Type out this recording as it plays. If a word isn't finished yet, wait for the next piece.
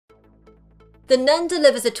The nun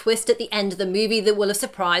delivers a twist at the end of the movie that will have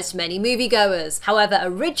surprised many moviegoers. However,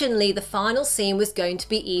 originally the final scene was going to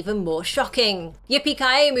be even more shocking.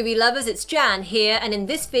 Yippee-ki-yay movie lovers, it's Jan here, and in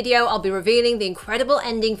this video I'll be revealing the incredible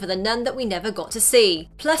ending for the nun that we never got to see.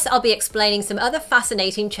 Plus I'll be explaining some other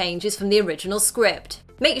fascinating changes from the original script.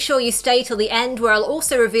 Make sure you stay till the end, where I'll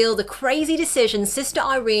also reveal the crazy decision Sister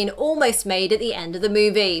Irene almost made at the end of the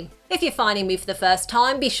movie. If you're finding me for the first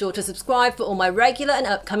time, be sure to subscribe for all my regular and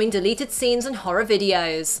upcoming deleted scenes and horror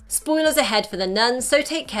videos. Spoilers ahead for the nun, so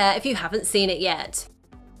take care if you haven't seen it yet.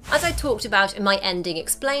 As I talked about in my Ending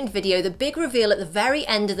Explained video, the big reveal at the very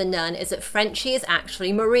end of The Nun is that Frenchie is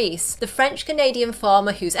actually Maurice, the French-Canadian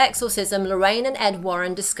farmer whose exorcism Lorraine and Ed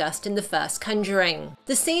Warren discussed in the first Conjuring.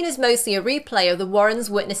 The scene is mostly a replay of the Warrens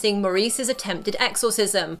witnessing Maurice's attempted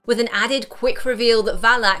exorcism, with an added quick reveal that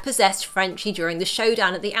Valak possessed Frenchie during the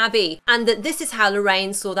showdown at the abbey, and that this is how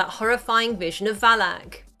Lorraine saw that horrifying vision of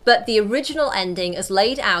Valak. But the original ending as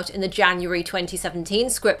laid out in the January 2017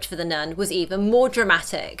 script for The Nun was even more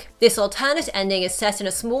dramatic. This alternate ending is set in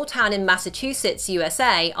a small town in Massachusetts,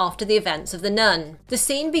 USA, after the events of The Nun. The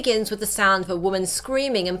scene begins with the sound of a woman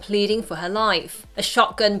screaming and pleading for her life. A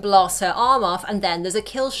shotgun blasts her arm off, and then there's a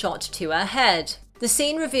kill shot to her head. The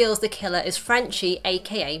scene reveals the killer is Frenchie,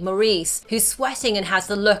 aka Maurice, who's sweating and has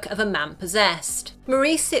the look of a man possessed.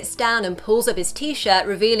 Maurice sits down and pulls up his t-shirt,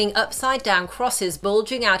 revealing upside-down crosses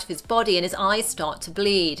bulging out of his body, and his eyes start to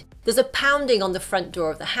bleed. There's a pounding on the front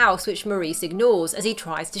door of the house, which Maurice ignores as he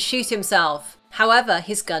tries to shoot himself. However,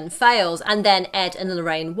 his gun fails, and then Ed and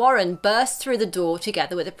Lorraine Warren burst through the door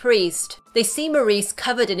together with a priest. They see Maurice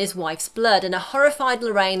covered in his wife's blood, and a horrified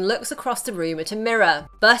Lorraine looks across the room at a mirror.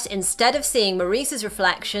 But instead of seeing Maurice's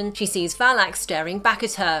reflection, she sees Valak staring back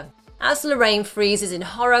at her. As Lorraine freezes in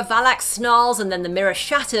horror, Valak snarls, and then the mirror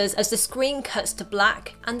shatters as the screen cuts to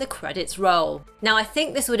black and the credits roll. Now, I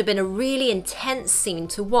think this would have been a really intense scene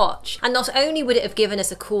to watch, and not only would it have given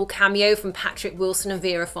us a cool cameo from Patrick Wilson and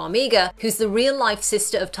Vera Farmiga, who's the real-life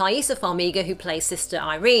sister of Taissa Farmiga who plays Sister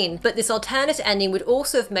Irene, but this alternate ending would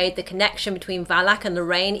also have made the connection between Valak and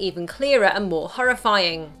Lorraine even clearer and more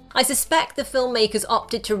horrifying. I suspect the filmmakers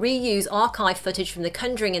opted to reuse archive footage from The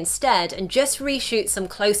Conjuring instead, and just reshoot some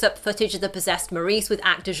close-up footage of the possessed Maurice with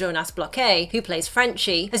actor Jonas Bloquet, who plays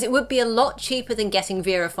Frenchie, as it would be a lot cheaper than getting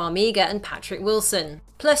Vera Farmiga and Patrick Wilson.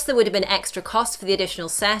 Plus there would have been extra costs for the additional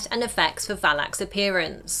set and effects for Valak's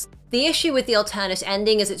appearance. The issue with the alternate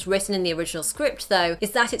ending as it's written in the original script, though,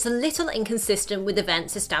 is that it's a little inconsistent with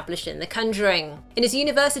events established in The Conjuring. In his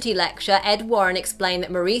university lecture, Ed Warren explained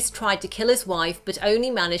that Maurice tried to kill his wife but only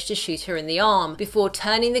managed to shoot her in the arm, before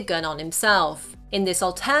turning the gun on himself. In this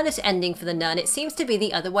alternate ending for The Nun, it seems to be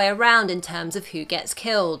the other way around in terms of who gets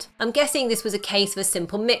killed. I'm guessing this was a case of a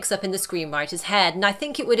simple mix-up in the screenwriter's head, and I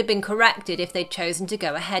think it would have been corrected if they'd chosen to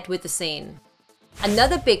go ahead with the scene.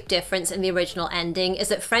 Another big difference in the original ending is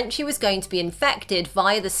that Frenchie was going to be infected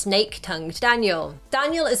via the snake-tongued Daniel.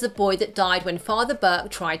 Daniel is the boy that died when Father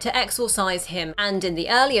Burke tried to exorcise him, and in the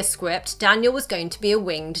earlier script, Daniel was going to be a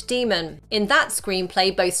winged demon. In that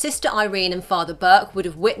screenplay, both Sister Irene and Father Burke would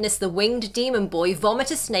have witnessed the winged demon boy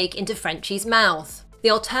vomit a snake into Frenchie's mouth. The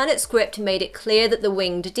alternate script made it clear that the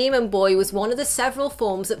winged demon boy was one of the several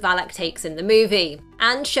forms that Valak takes in the movie,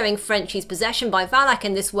 and showing Frenchie's possession by Valak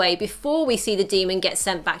in this way before we see the demon get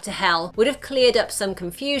sent back to hell would have cleared up some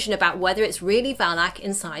confusion about whether it's really Valak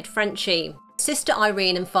inside Frenchie. Sister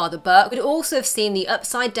Irene and Father Burke would also have seen the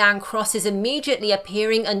upside-down crosses immediately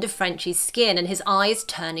appearing under Frenchie's skin and his eyes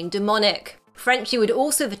turning demonic. Frenchie would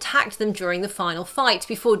also have attacked them during the final fight,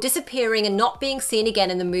 before disappearing and not being seen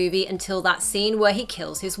again in the movie until that scene where he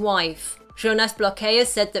kills his wife. Jonas Bloquet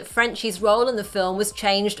said that Frenchie's role in the film was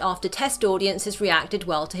changed after test audiences reacted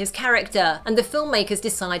well to his character, and the filmmakers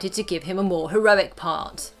decided to give him a more heroic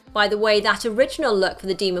part. By the way, that original look for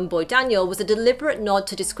the demon boy Daniel was a deliberate nod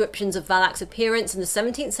to descriptions of Valak's appearance in the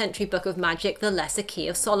 17th century book of magic, The Lesser Key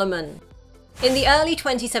of Solomon. In the early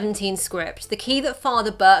 2017 script, the key that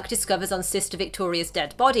Father Burke discovers on Sister Victoria's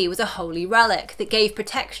dead body was a holy relic that gave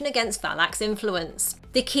protection against Valak's influence.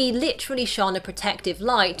 The key literally shone a protective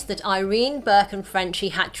light that Irene, Burke and Frenchie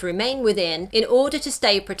had to remain within in order to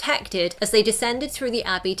stay protected as they descended through the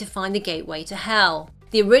abbey to find the gateway to hell.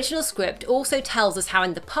 The original script also tells us how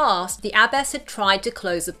in the past, the abbess had tried to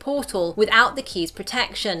close the portal without the key's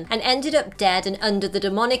protection and ended up dead and under the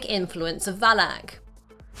demonic influence of Valak.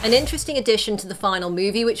 An interesting addition to the final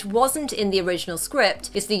movie, which wasn't in the original script,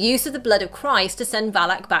 is the use of the blood of Christ to send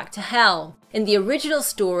Valak back to hell. In the original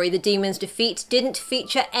story, the demon's defeat didn't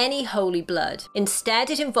feature any holy blood. Instead,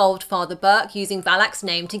 it involved Father Burke using Valak's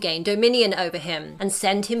name to gain dominion over him, and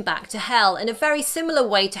send him back to hell in a very similar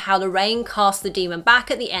way to how Lorraine cast the demon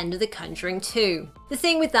back at the end of The Conjuring 2. The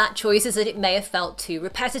thing with that choice is that it may have felt too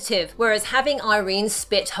repetitive, whereas having Irene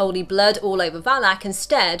spit holy blood all over Valak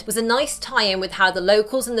instead was a nice tie-in with how the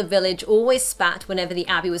locals in the village always spat whenever the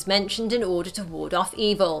abbey was mentioned in order to ward off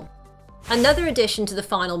evil. Another addition to the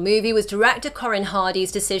final movie was director Corin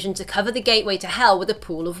Hardy's decision to cover the gateway to hell with a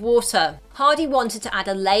pool of water. Hardy wanted to add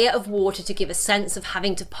a layer of water to give a sense of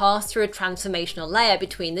having to pass through a transformational layer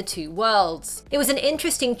between the two worlds. It was an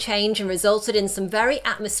interesting change and resulted in some very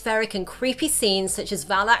atmospheric and creepy scenes such as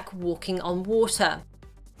Valak walking on water.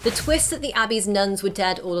 The twist that the abbey's nuns were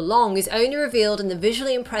dead all along is only revealed in the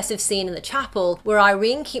visually impressive scene in the chapel where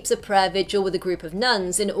Irene keeps a prayer vigil with a group of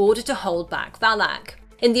nuns in order to hold back Valak.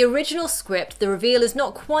 In the original script, the reveal is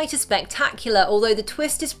not quite as spectacular, although the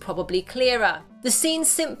twist is probably clearer. The scene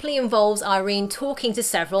simply involves Irene talking to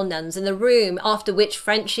several nuns in the room, after which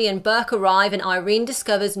Frenchie and Burke arrive and Irene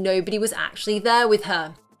discovers nobody was actually there with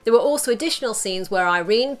her. There were also additional scenes where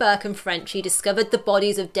Irene, Burke and Frenchie discovered the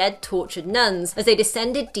bodies of dead tortured nuns as they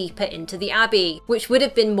descended deeper into the abbey, which would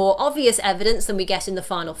have been more obvious evidence than we get in the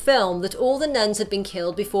final film that all the nuns had been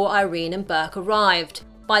killed before Irene and Burke arrived.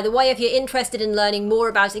 By the way, if you're interested in learning more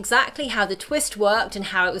about exactly how the twist worked and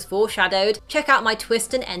how it was foreshadowed, check out my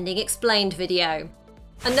twist and ending explained video.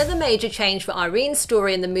 Another major change for Irene's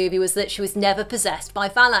story in the movie was that she was never possessed by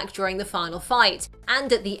Valak during the final fight,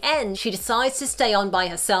 and at the end she decides to stay on by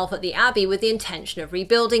herself at the abbey with the intention of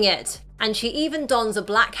rebuilding it. And she even dons a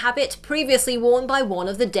black habit previously worn by one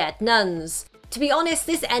of the dead nuns. To be honest,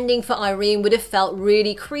 this ending for Irene would have felt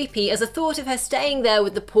really creepy, as the thought of her staying there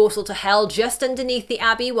with the portal to hell just underneath the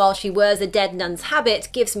abbey while she wears a dead nun's habit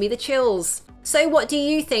gives me the chills. So what do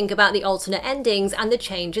you think about the alternate endings and the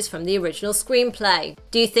changes from the original screenplay?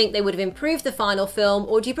 Do you think they would have improved the final film,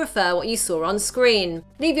 or do you prefer what you saw on screen?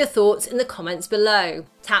 Leave your thoughts in the comments below.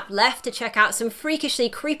 Tap left to check out some freakishly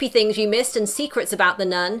creepy things you missed and secrets about the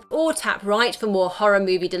nun, or tap right for more horror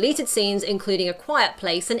movie deleted scenes including A Quiet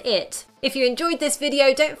Place and It. If you enjoyed this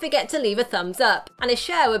video, don't forget to leave a thumbs up, and a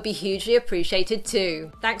share would be hugely appreciated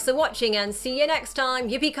too. Thanks for watching and see you next time.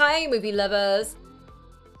 Yippee-ki-yay, movie lovers!